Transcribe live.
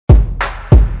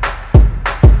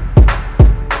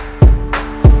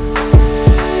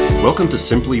Welcome to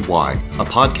Simply Why, a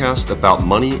podcast about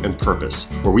money and purpose,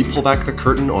 where we pull back the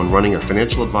curtain on running a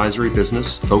financial advisory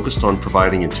business focused on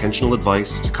providing intentional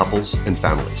advice to couples and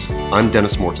families. I'm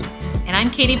Dennis Morton. And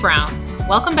I'm Katie Brown.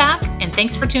 Welcome back, and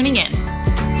thanks for tuning in.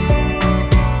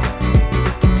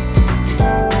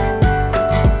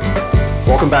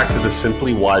 Welcome back to the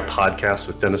Simply Why podcast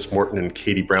with Dennis Morton and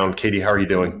Katie Brown. Katie, how are you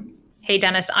doing? Hey,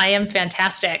 Dennis, I am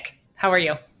fantastic. How are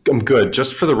you? I'm good.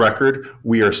 Just for the record,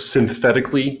 we are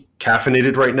synthetically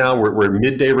caffeinated right now. We're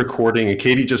midday recording, and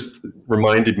Katie just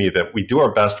reminded me that we do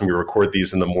our best when we record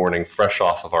these in the morning, fresh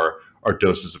off of our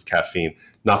doses of caffeine.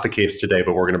 Not the case today,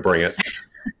 but we're going to bring it.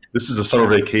 This is a summer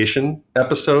vacation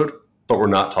episode, but we're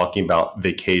not talking about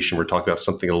vacation. We're talking about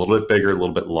something a little bit bigger, a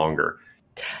little bit longer.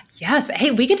 Yes. Hey,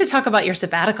 we get to talk about your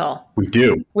sabbatical. We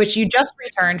do. Which you just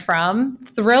returned from.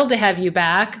 Thrilled to have you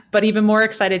back, but even more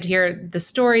excited to hear the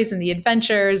stories and the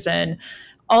adventures and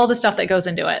all the stuff that goes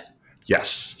into it.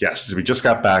 Yes. We just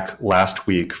got back last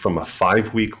week from a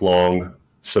 5-week-long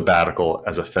sabbatical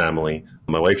as a family.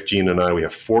 My wife, Jean, and I, we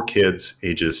have 4 kids,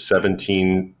 ages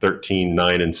 17, 13,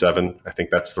 9, and 7. I think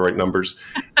that's the right numbers.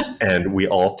 And we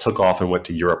all took off and went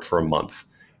to Europe for a month.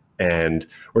 And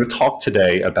we're going to talk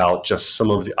today about just some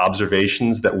of the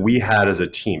observations that we had as a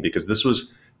team, because this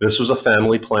was a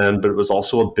family plan, but it was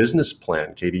also a business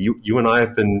plan. Katie, you and I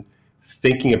have been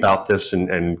thinking about this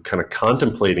and kind of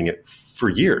contemplating it for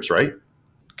years, right?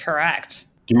 Correct.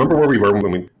 Do you remember where we were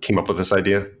when we came up with this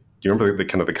idea? Do you remember the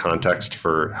kind of the context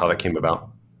for how that came about?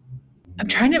 I'm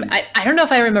trying to, I don't know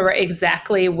if I remember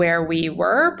exactly where we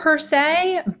were per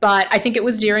se, but I think it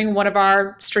was during one of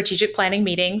our strategic planning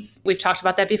meetings. We've talked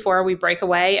about that before. We break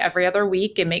away every other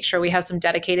week and make sure we have some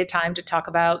dedicated time to talk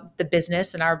about the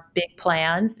business and our big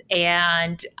plans.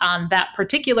 And on that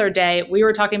particular day, we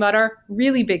were talking about our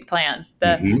really big plans,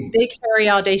 the big, hairy,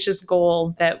 audacious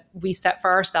goal that we set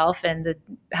for ourselves and that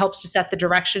helps to set the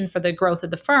direction for the growth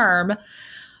of the firm.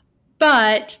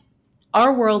 But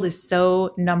our world is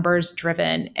so numbers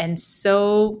driven and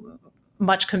so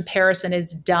much comparison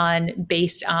is done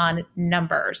based on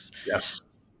numbers. Yes.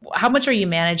 How much are you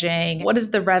managing? What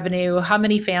is the revenue? How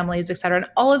many families, et cetera? And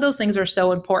all of those things are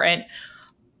so important.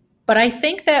 But I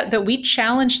think that we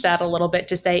challenge that a little bit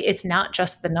to say it's not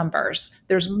just the numbers.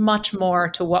 There's much more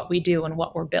to what we do and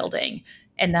what we're building.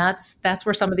 And that's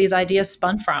where some of these ideas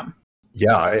spun from.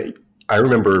 Yeah. I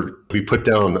remember we put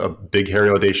down a big, hairy,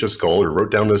 audacious goal, or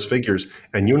wrote down those figures,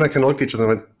 and you and I kind of looked at each other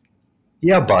and went,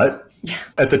 yeah, but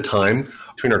at the time,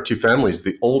 between our 2 families,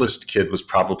 the oldest kid was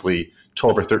probably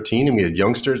 12 or 13, and we had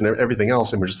youngsters and everything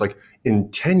else. And we're just like, in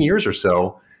 10 years or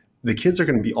so, the kids are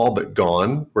going to be all but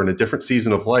gone. We're in a different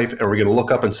season of life, and we're going to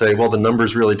look up and say, well, the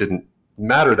numbers really didn't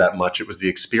matter that much. It was the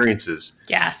experiences.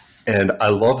 Yes. And I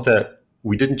love that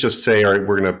we didn't just say, all right,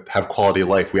 we're going to have quality of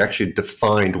life. We actually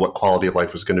defined what quality of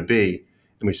life was going to be.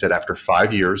 And we said, after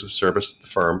 5 years of service to the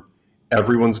firm,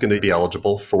 everyone's going to be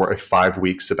eligible for a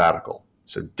 5-week sabbatical.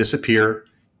 So disappear,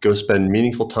 go spend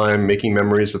meaningful time making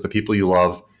memories with the people you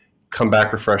love, come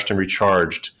back refreshed and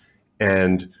recharged.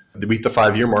 And we hit the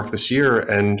 5-year mark this year,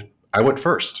 and I went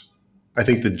first. I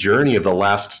think the journey of the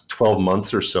last 12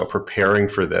 months or so preparing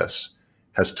for this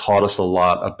has taught us a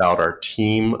lot about our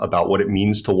team, about what it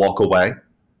means to walk away,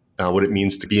 what it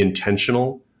means to be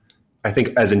intentional. I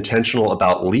think as intentional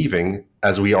about leaving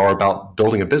as we are about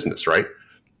building a business, right?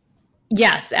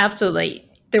 Yes, absolutely.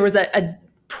 There was a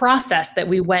process that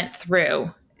we went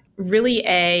through, really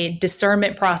a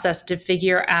discernment process to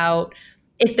figure out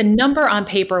if the number on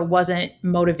paper wasn't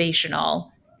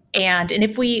motivational. And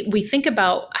if we think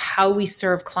about how we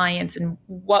serve clients and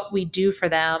what we do for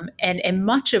them, and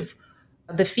much of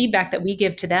the feedback that we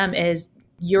give to them is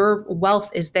your wealth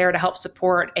is there to help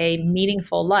support a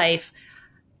meaningful life.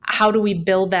 How do we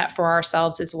build that for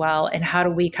ourselves as well? And how do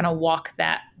we kind of walk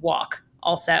that walk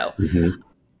also? Mm-hmm.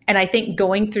 And I think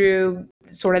going through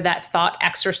sort of that thought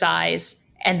exercise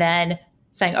and then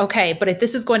saying, okay, but if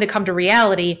this is going to come to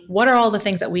reality, what are all the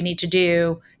things that we need to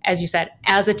do, as you said,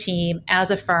 as a team,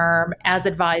 as a firm, as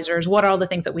advisors? What are all the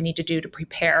things that we need to do to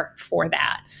prepare for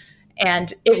that?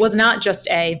 And it was not just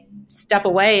a step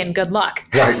away and good luck.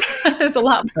 Right. There's a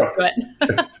lot more to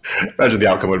it. Imagine the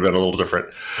outcome would have been a little different.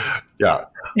 Yeah.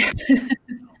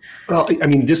 Well, I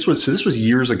mean, this was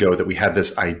years ago that we had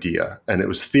this idea, and it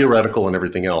was theoretical and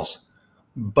everything else,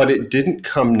 but it didn't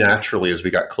come naturally as we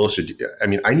got closer. I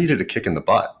mean, I needed a kick in the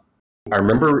butt. I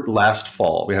remember last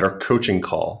fall, we had our coaching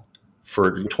call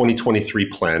for 2023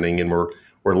 planning, and we're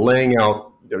laying out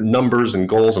numbers and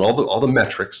goals and all the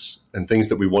metrics and things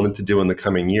that we wanted to do in the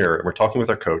coming year. And we're talking with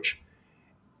our coach.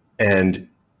 And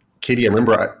Katie, I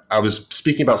remember I was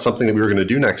speaking about something that we were going to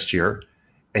do next year,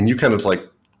 and you kind of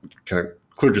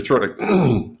cleared your throat,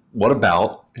 like, what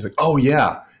about? He's like, oh,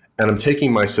 yeah. And I'm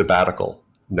taking my sabbatical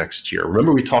next year.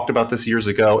 Remember, we talked about this years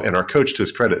ago, and our coach, to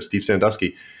his credit, Steve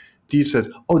Sandusky, Steve said,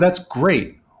 oh, that's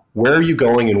great. Where are you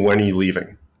going and when are you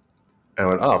leaving? And I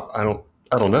went, oh,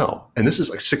 I don't know. And this is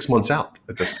like 6 months out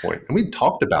at this point. And we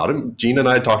talked about it. Gina and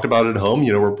I had talked about it at home.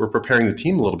 We're preparing the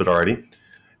team a little bit already.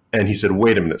 And he said,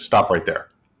 wait a minute, stop right there.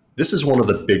 This is one of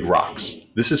the big rocks.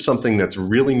 This is something that's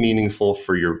really meaningful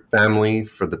for your family,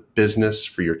 for the business,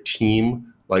 for your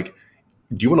team. Like,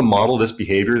 do you want to model this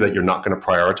behavior that you're not going to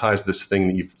prioritize this thing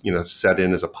that you've set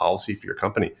in as a policy for your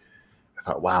company? I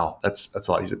thought, wow, that's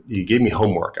a lot. He said, he gave me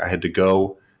homework. I had to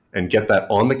go and get that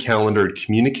on the calendar and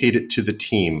communicate it to the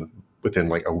team within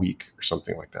like a week or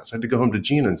something like that. So I had to go home to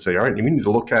Gina and say, all right, we need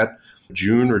to look at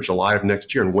June or July of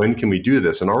next year, and when can we do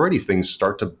this? And already things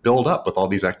start to build up with all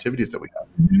these activities that we have.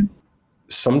 Mm-hmm.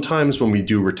 Sometimes when we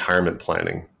do retirement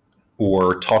planning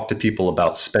or talk to people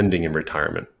about spending in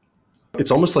retirement,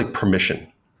 it's almost like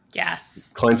permission.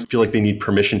 Yes. Clients feel like they need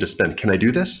permission to spend. Can I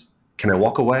do this? Can I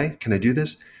walk away? Can I do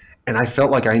this? And I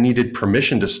felt like I needed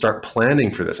permission to start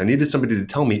planning for this. I needed somebody to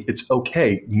tell me, it's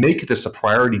okay, make this a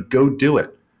priority, go do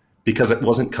it, because it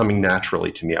wasn't coming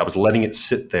naturally to me. I was letting it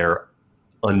sit there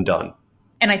undone.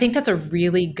 And I think that's a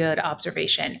really good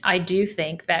observation. I do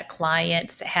think that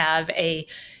clients have a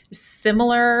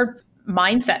similar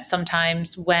mindset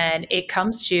sometimes when it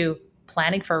comes to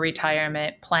planning for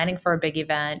retirement, planning for a big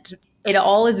event. It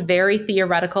all is very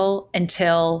theoretical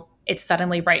until it's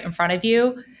suddenly right in front of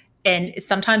you. And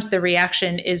sometimes the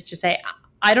reaction is to say,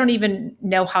 I don't even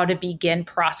know how to begin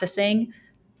processing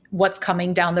what's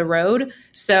coming down the road.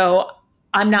 So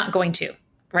I'm not going to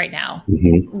right now.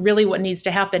 Mm-hmm. Really what needs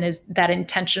to happen is that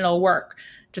intentional work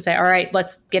to say, all right,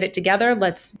 let's get it together.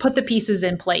 Let's put the pieces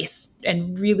in place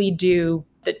and really do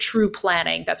the true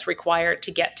planning that's required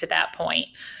to get to that point.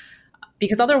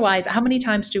 Because otherwise, how many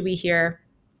times do we hear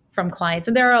from clients?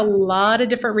 And there are a lot of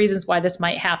different reasons why this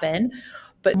might happen,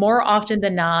 but more often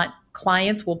than not,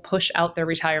 clients will push out their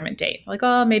retirement date. Like,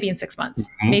 oh, maybe in 6 months,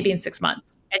 maybe in 6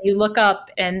 months. And you look up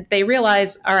and they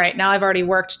realize, all right, now I've already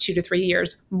worked 2 to 3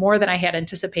 years more than I had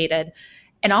anticipated.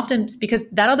 And often it's because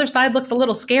that other side looks a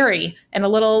little scary and a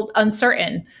little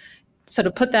uncertain. So to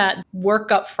put that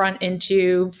work up front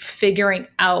into figuring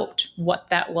out what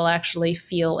that will actually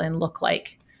feel and look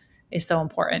like is so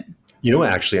important. You know what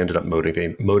actually ended up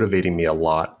motivating me a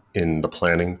lot in the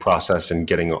planning process and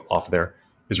getting off there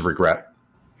is regret.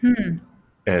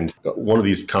 And one of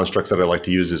these constructs that I like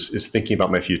to use is thinking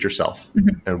about my future self.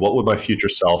 Mm-hmm. And what would my future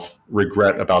self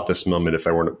regret about this moment if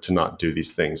I were to not do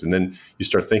these things? And then you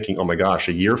start thinking, oh my gosh,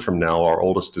 a year from now, our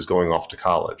oldest is going off to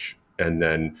college. And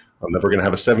then I'm never going to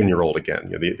have a 7-year-old again.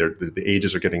 The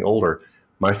ages are getting older.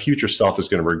 My future self is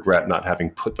going to regret not having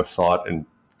put the thought and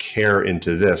care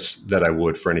into this that I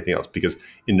would for anything else. Because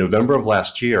in November of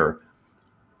last year,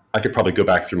 I could probably go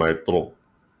back through my little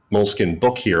moleskin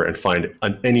book here and find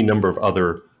any number of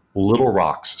other little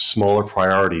rocks, smaller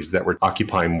priorities that were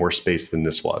occupying more space than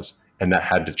this was. And that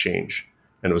had to change.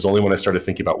 And it was only when I started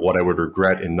thinking about what I would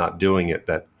regret in not doing it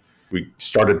that we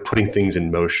started putting things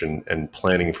in motion and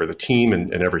planning for the team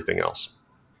and everything else.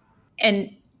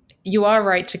 And you are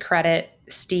right to credit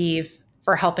Steve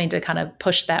for helping to kind of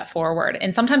push that forward.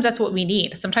 And sometimes that's what we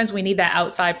need. Sometimes we need that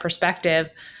outside perspective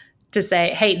to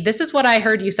say, hey, this is what I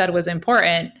heard you said was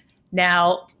important.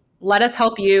 Now, let us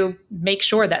help you make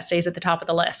sure that stays at the top of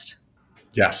the list.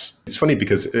 Yes. It's funny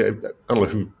because I don't know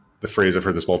who the phrase, I've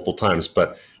heard this multiple times,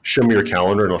 but show me your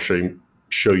calendar and I'll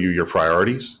show you your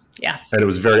priorities. Yes. And it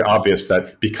was very obvious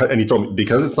that and he told me,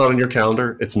 because it's not on your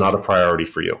calendar, it's not a priority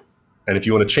for you. And if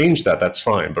you want to change that, that's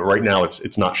fine. But right now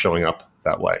it's not showing up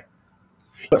that way.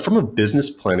 But from a business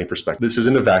planning perspective, this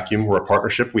isn't a vacuum. We're a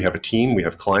partnership. We have a team. We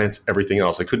have clients, everything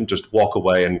else. I couldn't just walk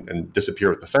away and disappear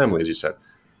with the family, as you said.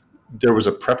 There was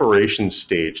a preparation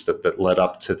stage that led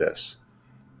up to this.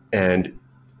 And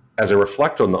as I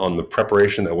reflect on the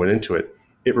preparation that went into it,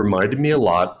 it reminded me a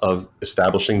lot of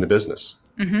establishing the business.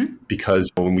 Mm-hmm. Because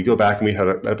when we go back and we had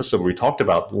an episode where we talked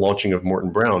about the launching of Morton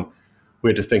Brown, we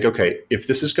had to think, okay, if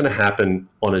this is going to happen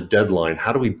on a deadline,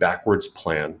 how do we backwards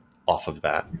plan off of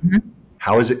that? Mm-hmm.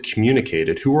 How is it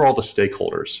communicated? Who are all the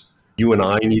stakeholders? You and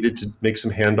I needed to make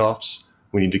some handoffs.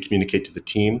 We need to communicate to the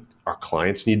team. Our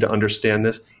clients need to understand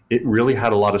this. It really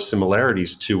had a lot of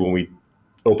similarities to when we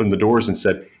opened the doors and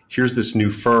said, here's this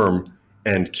new firm,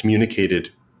 and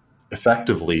communicated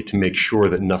effectively to make sure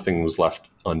that nothing was left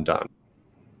undone.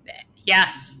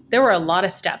 Yes, there were a lot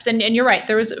of steps. And you're right,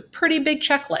 there was a pretty big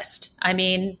checklist. I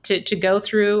mean, to go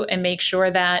through and make sure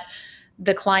that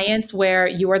the clients where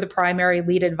you are the primary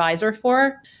lead advisor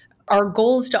for Our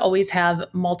goal is to always have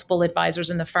multiple advisors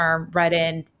in the firm read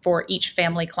in for each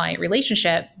family client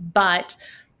relationship, but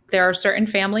there are certain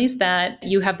families that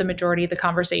you have the majority of the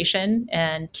conversation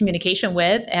and communication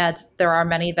with, as there are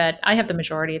many that I have the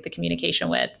majority of the communication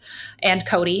with, and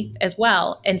Cody as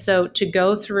well. And so to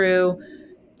go through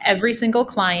every single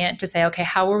client to say, okay,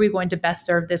 how are we going to best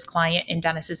serve this client in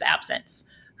Dennis's absence?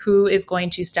 Who is going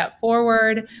to step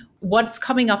forward? What's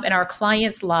coming up in our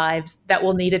clients' lives that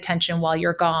will need attention while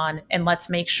you're gone? And let's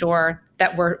make sure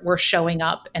that we're showing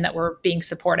up and that we're being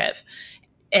supportive.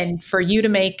 And for you to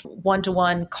make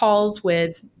one-to-one calls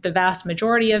with the vast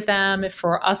majority of them,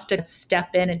 for us to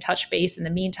step in and touch base in the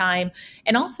meantime.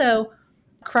 And also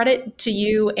credit to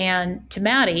you and to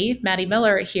Maddie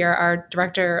Miller here, our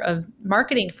director of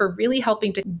marketing, for really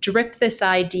helping to drip this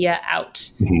idea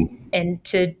out and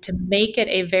to make it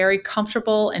a very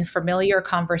comfortable and familiar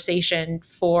conversation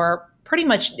for pretty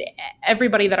much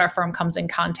everybody that our firm comes in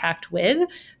contact with.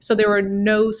 So there were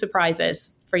no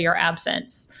surprises for your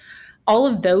absence. All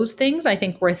of those things, I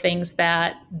think, were things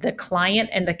that the client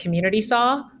and the community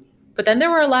saw. But then there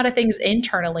were a lot of things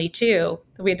internally, too,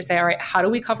 that we had to say, all right, how do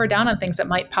we cover down on things that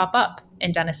might pop up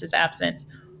in Dennis's absence?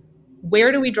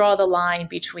 Where do we draw the line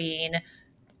between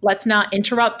let's not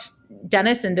interrupt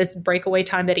Dennis in this breakaway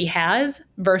time that he has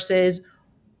versus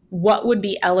what would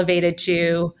be elevated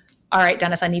to, all right,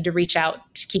 Dennis, I need to reach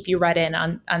out to keep you read in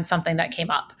on something that came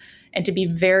up, and to be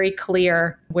very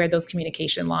clear where those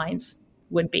communication lines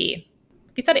would be.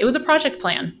 You said it was a project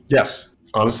plan. Yes.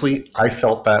 Honestly, I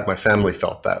felt that, my family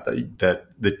felt that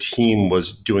the team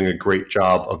was doing a great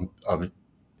job of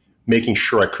making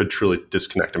sure I could truly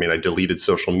disconnect. I mean, I deleted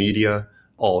social media.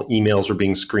 All emails were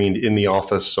being screened in the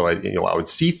office. So I would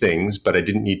see things, but I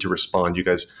didn't need to respond. You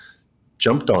guys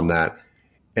jumped on that.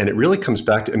 And it really comes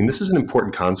back to, I mean, this is an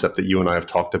important concept that you and I have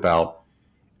talked about,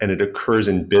 and it occurs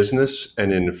in business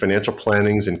and in financial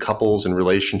plannings and couples and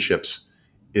relationships,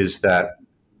 is that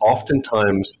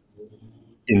oftentimes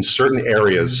in certain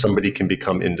areas, somebody can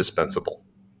become indispensable,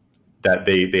 that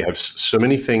they have so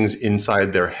many things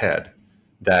inside their head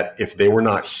that if they were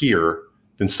not here,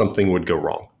 then something would go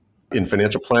wrong. In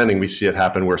financial planning, we see it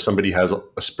happen where somebody has a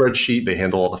spreadsheet, they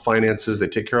handle all the finances, they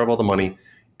take care of all the money,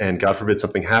 and God forbid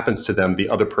something happens to them, the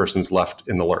other person's left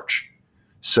in the lurch.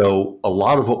 So a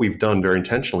lot of what we've done very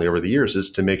intentionally over the years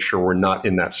is to make sure we're not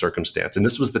in that circumstance. And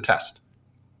this was the test.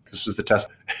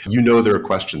 You know, there are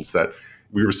questions that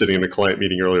we were sitting in a client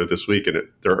meeting earlier this week, and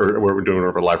we're doing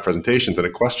over live presentations, and a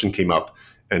question came up,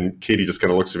 and Katie just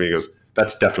kind of looks at me and goes,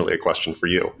 "That's definitely a question for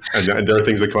you." And there are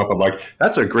things that come up. I'm like,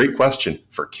 "That's a great question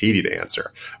for Katie to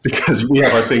answer," because we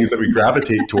have our things that we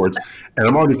gravitate towards, and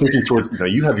I'm already thinking towards,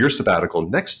 you have your sabbatical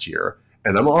next year,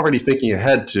 and I'm already thinking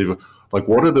ahead to like,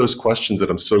 what are those questions that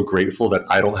I'm so grateful that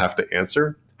I don't have to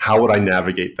answer? How would I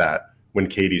navigate that when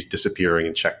Katie's disappearing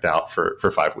and checked out for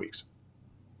 5 weeks?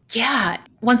 Yeah.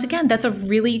 Once again, that's a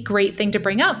really great thing to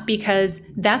bring up, because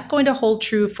that's going to hold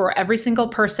true for every single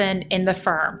person in the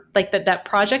firm. Like that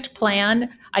project plan,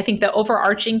 I think the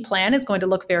overarching plan is going to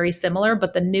look very similar,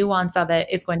 but the nuance of it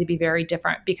is going to be very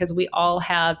different, because we all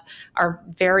have our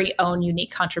very own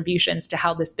unique contributions to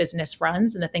how this business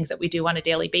runs and the things that we do on a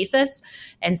daily basis.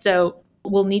 And so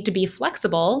we'll need to be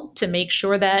flexible to make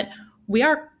sure that we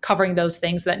are covering those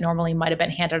things that normally might have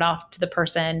been handed off to the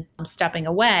person stepping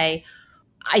away.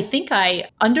 I think I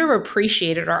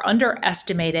underappreciated or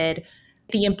underestimated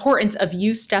the importance of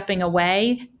you stepping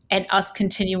away and us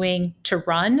continuing to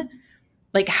run,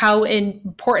 like how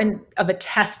important of a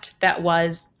test that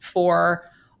was for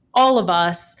all of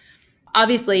us.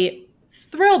 Obviously,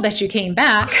 thrilled that you came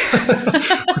back.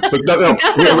 But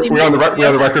we're on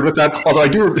the record with that. Although I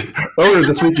do, earlier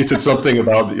this week you said something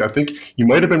about, I think you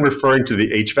might have been referring to the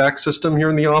HVAC system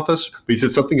here in the office, but you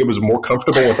said something that was more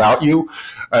comfortable without you.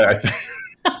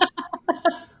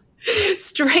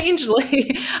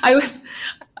 Strangely,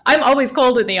 I'm always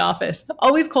cold in the office.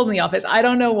 Always cold in the office. I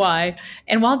don't know why.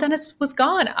 And while Dennis was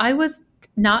gone, I was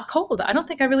not cold. I don't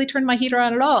think I really turned my heater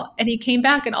on at all. And he came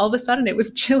back, and all of a sudden it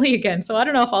was chilly again. So I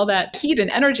don't know if all that heat and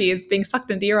energy is being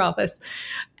sucked into your office.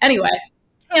 Anyway,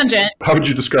 tangent. How would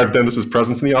you describe Dennis's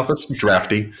presence in the office?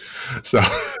 Drafty. So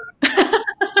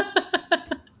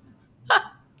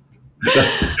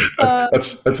that's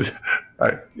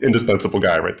indispensable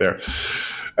guy right there.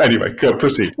 Anyway, go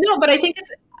proceed. No, but I think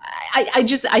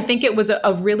I think it was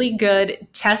a really good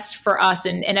test for us.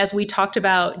 And as we talked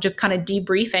about, just kind of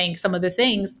debriefing some of the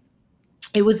things,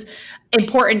 it was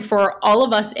important for all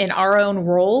of us in our own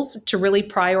roles to really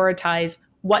prioritize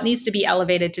what needs to be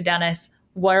elevated to Dennis.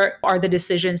 What are the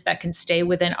decisions that can stay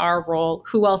within our role?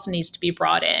 Who else needs to be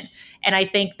brought in? And I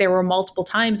think there were multiple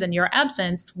times in your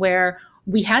absence where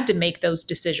we had to make those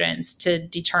decisions to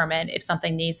determine if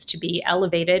something needs to be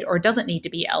elevated or doesn't need to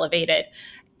be elevated.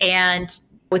 And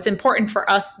it's important for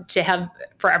us to have,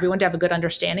 for everyone to have a good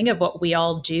understanding of what we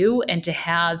all do and to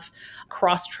have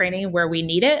cross training where we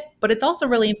need it. But it's also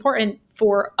really important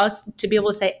for us to be able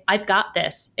to say, I've got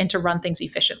this, and to run things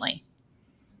efficiently.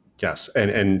 Yes.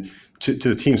 And to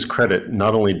the team's credit,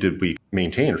 not only did we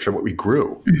maintain, but we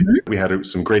grew. We had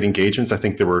some great engagements. I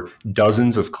think there were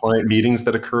dozens of client meetings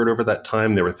that occurred over that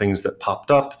time. There were things that popped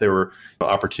up. There were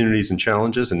opportunities and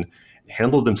challenges, and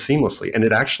handled them seamlessly. And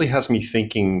it actually has me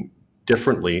thinking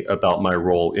differently about my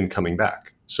role in coming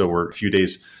back. So we're a few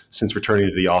days since returning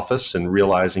to the office and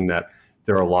realizing that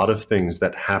there are a lot of things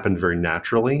that happened very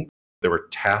naturally. There were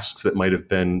tasks that might have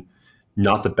been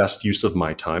not the best use of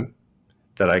my time,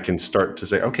 that I can start to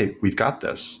say, okay, we've got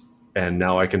this. And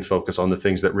now I can focus on the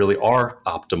things that really are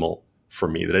optimal for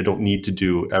me, that I don't need to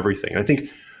do everything. And I think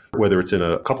whether it's in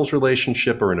a couple's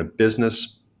relationship or in a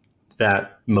business,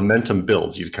 that momentum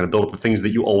builds. You kind of build up the things that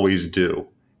you always do.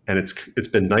 And it's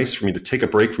been nice for me to take a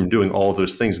break from doing all of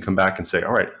those things and come back and say,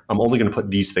 all right, I'm only going to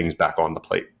put these things back on the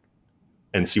plate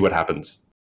and see what happens.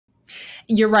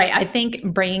 You're right. I think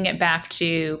bringing it back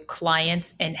to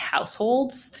clients and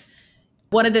households,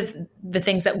 one of the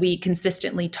things that we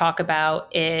consistently talk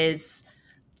about is,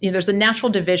 there's a natural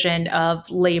division of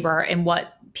labor and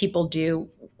what people do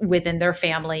within their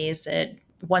families.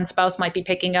 One spouse might be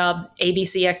picking up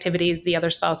ABC activities, the other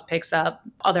spouse picks up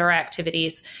other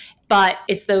activities. But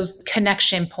it's those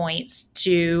connection points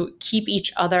to keep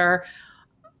each other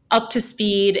up to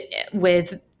speed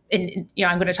with, and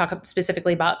I'm going to talk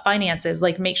specifically about finances,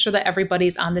 like make sure that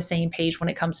everybody's on the same page when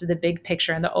it comes to the big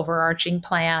picture and the overarching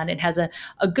plan, and has a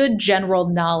good general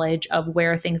knowledge of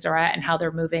where things are at and how they're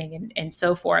moving and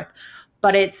so forth.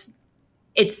 But it's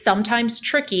sometimes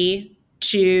tricky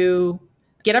to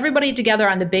get everybody together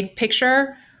on the big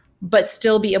picture, but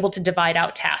still be able to divide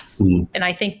out tasks. And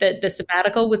I think that the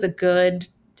sabbatical was a good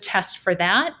test for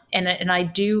that. And I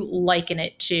do liken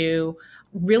it to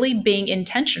really being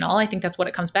intentional. I think that's what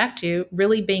it comes back to,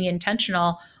 really being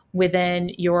intentional within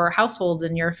your household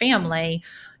and your family,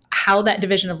 how that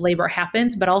division of labor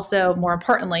happens, but also more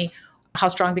importantly, how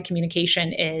strong the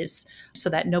communication is, so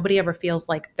that nobody ever feels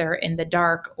like they're in the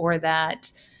dark or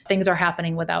that things are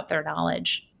happening without their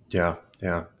knowledge. Yeah.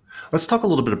 Let's talk a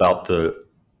little bit about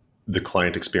the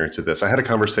client experience of this. I had a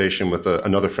conversation with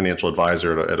another financial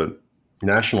advisor at a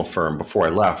national firm before I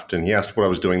left, and he asked what I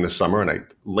was doing this summer, and I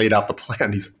laid out the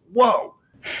plan. He's like, whoa,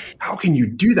 how can you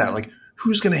do that? Like,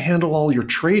 who's going to handle all your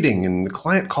trading and the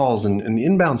client calls and the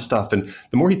inbound stuff? And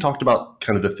the more he talked about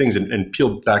kind of the things and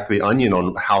peeled back the onion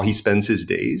on how he spends his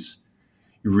days,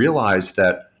 you realize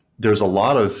that there's a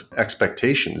lot of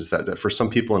expectations that for some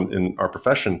people in our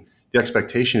profession, the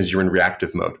expectation is you're in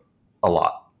reactive mode a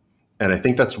lot. And I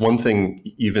think that's one thing,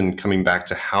 even coming back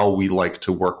to how we like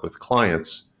to work with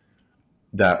clients,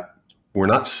 that we're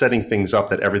not setting things up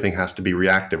that everything has to be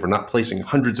reactive. We're not placing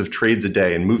hundreds of trades a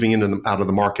day and moving in and out of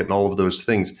the market and all of those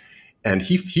things. And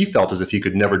he felt as if he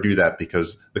could never do that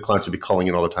because the clients would be calling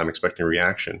in all the time expecting a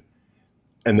reaction.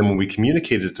 And then when we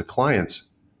communicated it to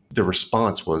clients, the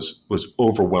response was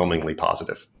overwhelmingly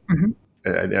positive.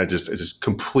 And I just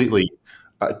completely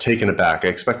taken aback. I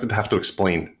expected to have to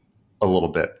explain a little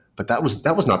bit, but that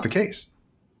was not the case.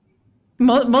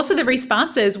 Most of the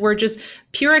responses were just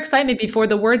pure excitement before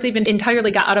the words even entirely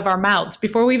got out of our mouths,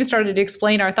 before we even started to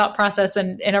explain our thought process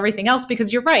and everything else.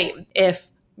 Because you're right,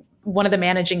 if one of the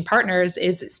managing partners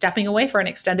is stepping away for an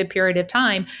extended period of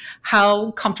time, how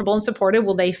comfortable and supported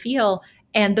will they feel?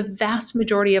 And the vast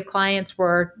majority of clients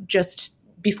were just,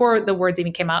 before the words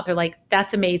even came out, they're like,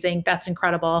 that's amazing, that's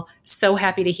incredible, so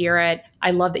happy to hear it. I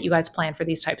love that you guys plan for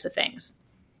these types of things.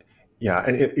 Yeah,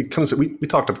 and it comes, we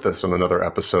talked about this on another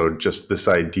episode, just this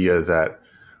idea that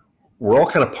we're all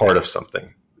kind of part of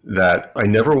something, that I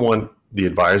never want the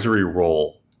advisory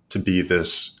role to be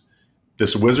this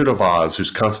Wizard of Oz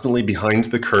who's constantly behind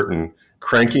the curtain,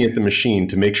 cranking at the machine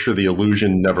to make sure the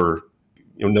illusion never,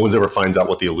 no one's ever finds out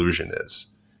what the illusion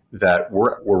is. That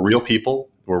we're real people,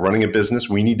 we're running a business,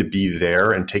 we need to be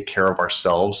there and take care of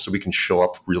ourselves so we can show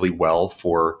up really well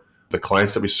for the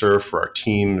clients that we serve, for our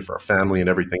team, for our family, and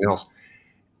everything else.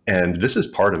 And this is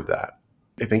part of that.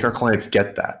 I think our clients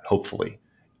get that, hopefully,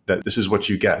 that this is what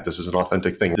you get. This is an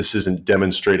authentic thing. This isn't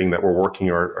demonstrating that we're working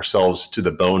ourselves to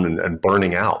the bone and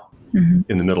burning out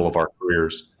in the middle of our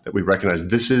careers, that we recognize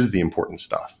this is the important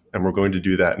stuff. And we're going to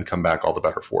do that and come back all the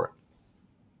better for it.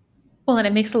 Well, and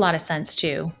it makes a lot of sense,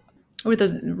 too. With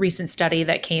the recent study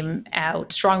that came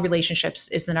out, strong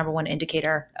relationships is the number one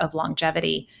indicator of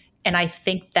longevity. And I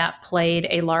think that played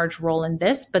a large role in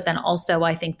this, but then also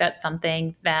I think that's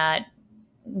something that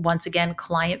once again,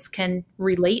 clients can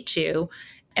relate to.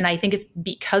 And I think it's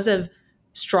because of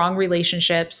strong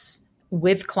relationships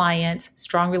with clients,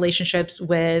 strong relationships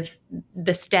with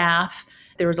the staff.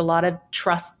 There was a lot of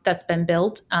trust that's been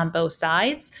built on both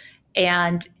sides.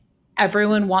 And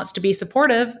everyone wants to be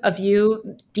supportive of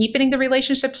you deepening the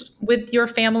relationships with your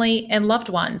family and loved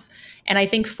ones. And I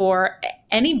think for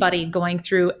anybody going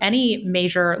through any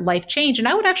major life change, and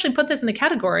I would actually put this in the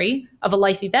category of a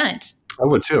life event. I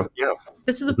would too. Yeah.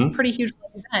 This is a Mm-hmm. pretty huge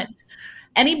life event.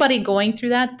 Anybody going through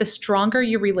that, the stronger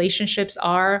your relationships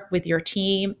are with your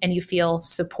team and you feel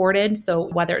supported. So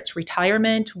whether it's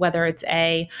retirement, whether it's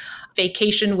a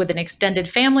vacation with an extended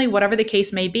family, whatever the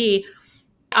case may be,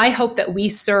 I hope that we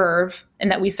serve and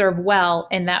that we serve well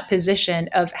in that position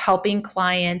of helping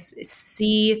clients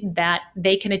see that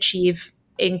they can achieve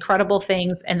incredible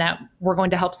things and that we're going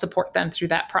to help support them through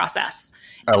that process.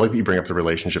 I like that you bring up the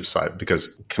relationship side,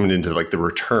 because coming into like the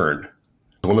return,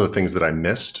 one of the things that I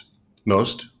missed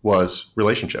most was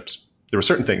relationships. There were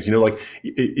certain things, like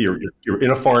you're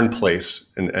in a foreign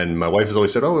place, and my wife has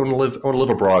always said, "Oh, I want to live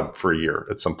abroad for a year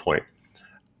at some point."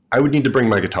 I would need to bring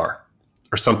my guitar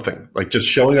or something, like just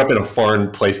showing up in a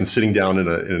foreign place and sitting down in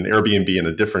an Airbnb in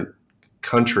a different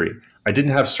country. I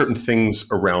didn't have certain things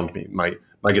around me.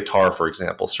 My guitar, for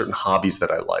example, certain hobbies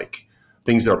that I like,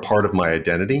 things that are part of my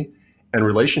identity, and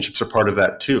relationships are part of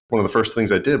that too. One of the first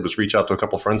things I did was reach out to a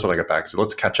couple of friends when I got back and say,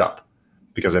 "Let's catch up,"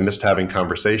 because I missed having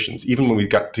conversations. Even when we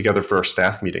got together for our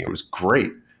staff meeting, it was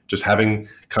great. Just having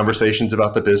conversations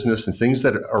about the business and things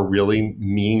that are really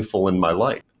meaningful in my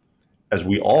life. As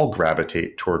we all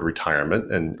gravitate toward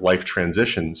retirement and life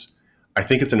transitions, I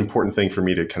think it's an important thing for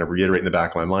me to kind of reiterate in the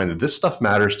back of my mind that this stuff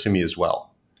matters to me as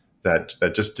well. That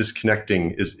just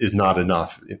disconnecting is not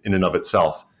enough in and of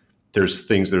itself.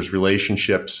 There's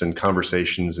relationships and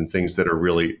conversations and things that are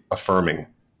really affirming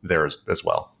there as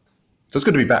well. So it's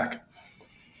good to be back.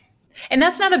 And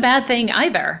that's not a bad thing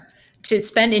either, to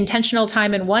spend intentional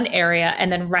time in one area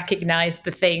and then recognize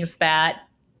the things that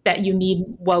you need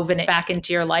woven back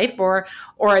into your life, or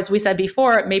as we said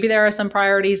before, maybe there are some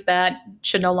priorities that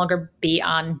should no longer be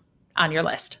on your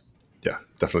list. Yeah,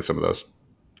 definitely some of those.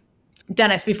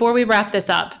 Dennis, before we wrap this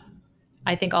up,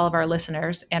 I think all of our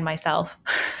listeners and myself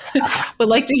would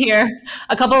like to hear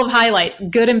a couple of highlights,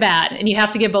 good and bad, and you have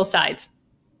to give both sides.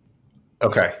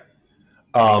 Okay.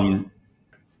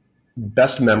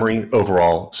 Best memory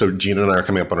overall. So Gina and I are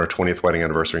coming up on our 20th wedding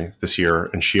anniversary this year,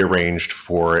 and she arranged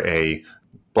for a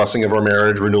blessing of our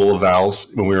marriage, renewal of vows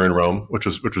when we were in Rome, which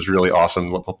was really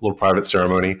awesome. A little private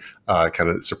ceremony, kind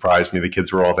of surprised me. The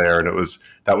kids were all there, and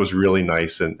that was really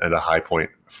nice and a high point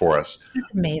for us.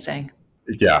 That's amazing.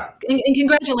 Yeah. And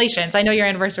congratulations. I know your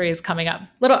anniversary is coming up.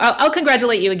 I'll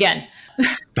congratulate you again.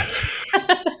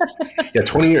 Yeah,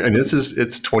 20 years, and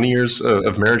it's 20 years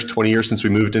of marriage, 20 years since we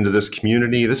moved into this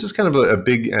community. This is kind of a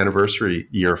big anniversary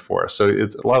year for us. So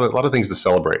it's a lot of things to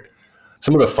celebrate.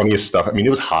 Some of the funniest stuff. I mean,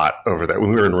 it was hot over there when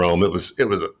we were in Rome.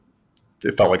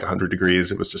 It felt like 100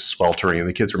 degrees. It was just sweltering, and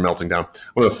the kids were melting down.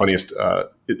 One of the funniest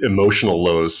emotional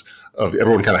lows of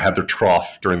everyone kind of had their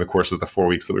trough during the course of the 4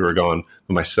 weeks that we were gone.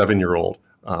 When my 7-year-old,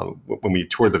 when we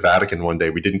toured the Vatican one day,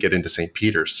 we didn't get into St.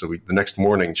 Peter's. So the next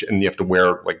morning, and you have to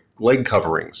wear like leg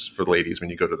coverings for the ladies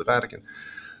when you go to the Vatican.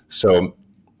 So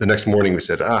the next morning we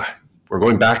said, we're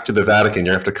going back to the Vatican.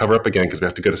 You have to cover up again because we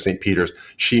have to go to St. Peter's.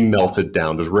 She melted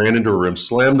down, just ran into her room,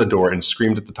 slammed the door, and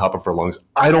screamed at the top of her lungs,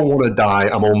 "I don't want to die.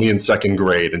 I'm only in second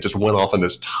grade," and just went off on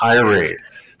this tirade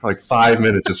for like 5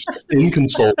 minutes, just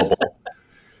inconsolable.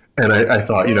 And I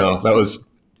thought, that was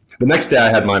the next day. I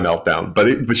had my meltdown,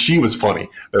 but she was funny.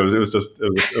 It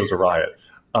was a riot.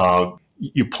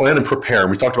 You plan and prepare.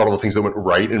 And we talked about all the things that went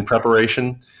right in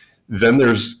preparation. Then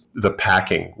there's the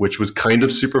packing, which was kind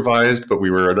of supervised, but we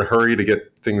were in a hurry to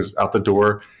get things out the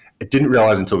door. I didn't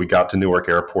realize until we got to Newark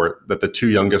Airport that the two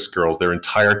youngest girls, their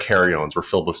entire carry-ons were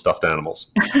filled with stuffed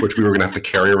animals, which we were going to have to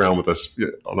carry around with us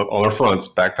on our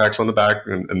fronts, backpacks on the back,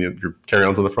 and your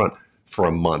carry-ons on the front for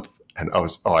a month. And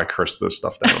I cursed those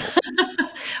stuffed animals.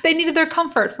 They needed their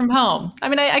comfort from home. I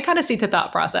mean, I kind of see the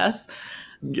thought process.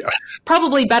 Yeah.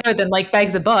 Probably better than like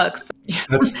bags of books.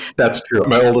 That's true.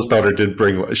 My oldest daughter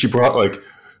she brought like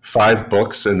 5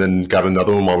 books and then got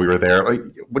another one while we were there. Like,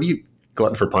 what are you,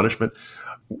 glutton for punishment?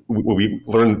 We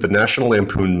learned the National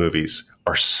Lampoon movies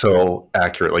are so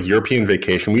accurate. Like European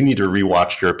Vacation, we need to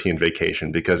rewatch European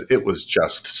Vacation because it was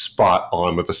just spot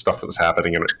on with the stuff that was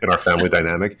happening in our family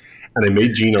dynamic. And I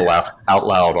made Gina laugh out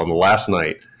loud on the last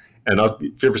night. And if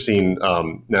you've ever seen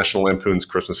National Lampoon's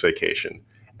Christmas Vacation,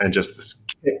 and just this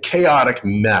chaotic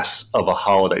mess of a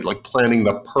holiday, like planning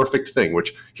the perfect thing,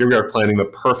 which here we are planning the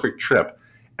perfect trip.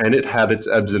 And it had its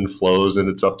ebbs and flows and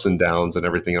its ups and downs and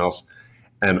everything else.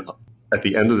 And at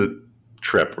the end of the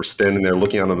trip, we're standing there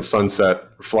looking out on the sunset,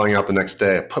 we're flying out the next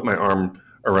day. I put my arm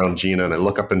around Gina and I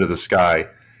look up into the sky,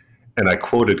 and I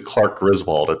quoted Clark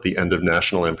Griswold at the end of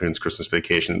National Lampoon's Christmas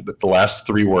Vacation. The last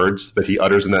 3 words that he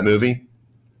utters in that movie,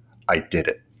 I did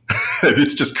it.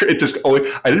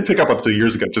 I didn't pick up until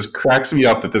years ago. It just cracks me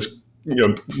up that this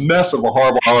mess of a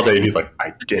horrible holiday, and he's like,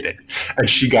 I did it. And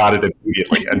she got it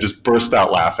immediately and just burst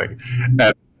out laughing. And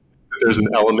there's an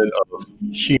element of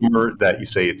humor that you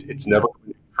say it's never going to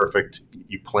be perfect.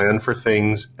 You plan for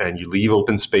things and you leave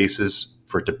open spaces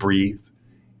for it to breathe,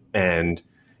 and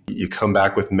you come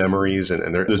back with memories,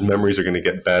 and those memories are going to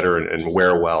get better and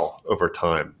wear well over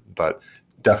time. But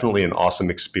definitely an awesome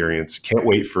experience. Can't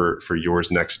wait for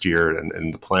yours next year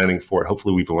and the planning for it.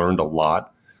 Hopefully we've learned a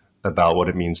lot about what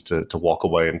it means to walk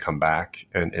away and come back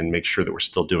and make sure that we're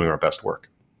still doing our best work.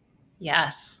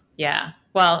 Yes. Yeah.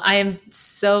 Well, I am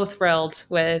so thrilled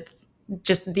with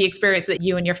just the experience that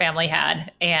you and your family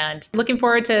had, and looking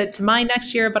forward to mine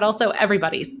next year, but also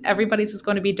everybody's. Everybody's is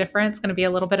going to be different. It's going to be a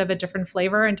little bit of a different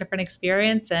flavor and different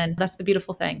experience. And that's the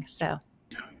beautiful thing. So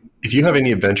if you have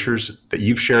any adventures that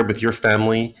you've shared with your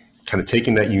family, kind of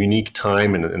taking that unique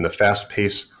time and the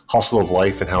fast-paced hustle of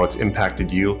life and how it's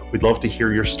impacted you, we'd love to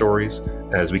hear your stories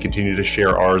as we continue to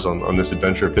share ours on this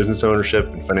adventure of business ownership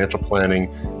and financial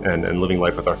planning and living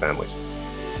life with our families.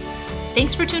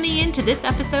 Thanks for tuning in to this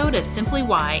episode of Simply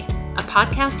Why, a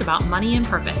podcast about money and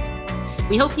purpose.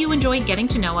 We hope you enjoyed getting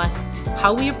to know us,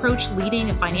 how we approach leading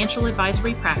a financial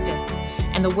advisory practice,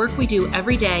 and the work we do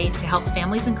every day to help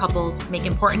families and couples make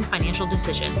important financial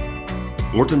decisions.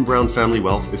 Morton Brown Family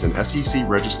Wealth is an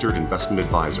SEC-registered investment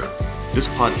advisor. This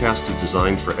podcast is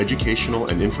designed for educational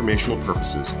and informational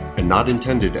purposes and not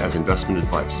intended as investment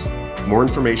advice. More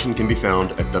information can be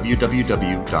found at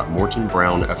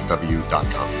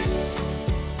www.mortonbrownfw.com.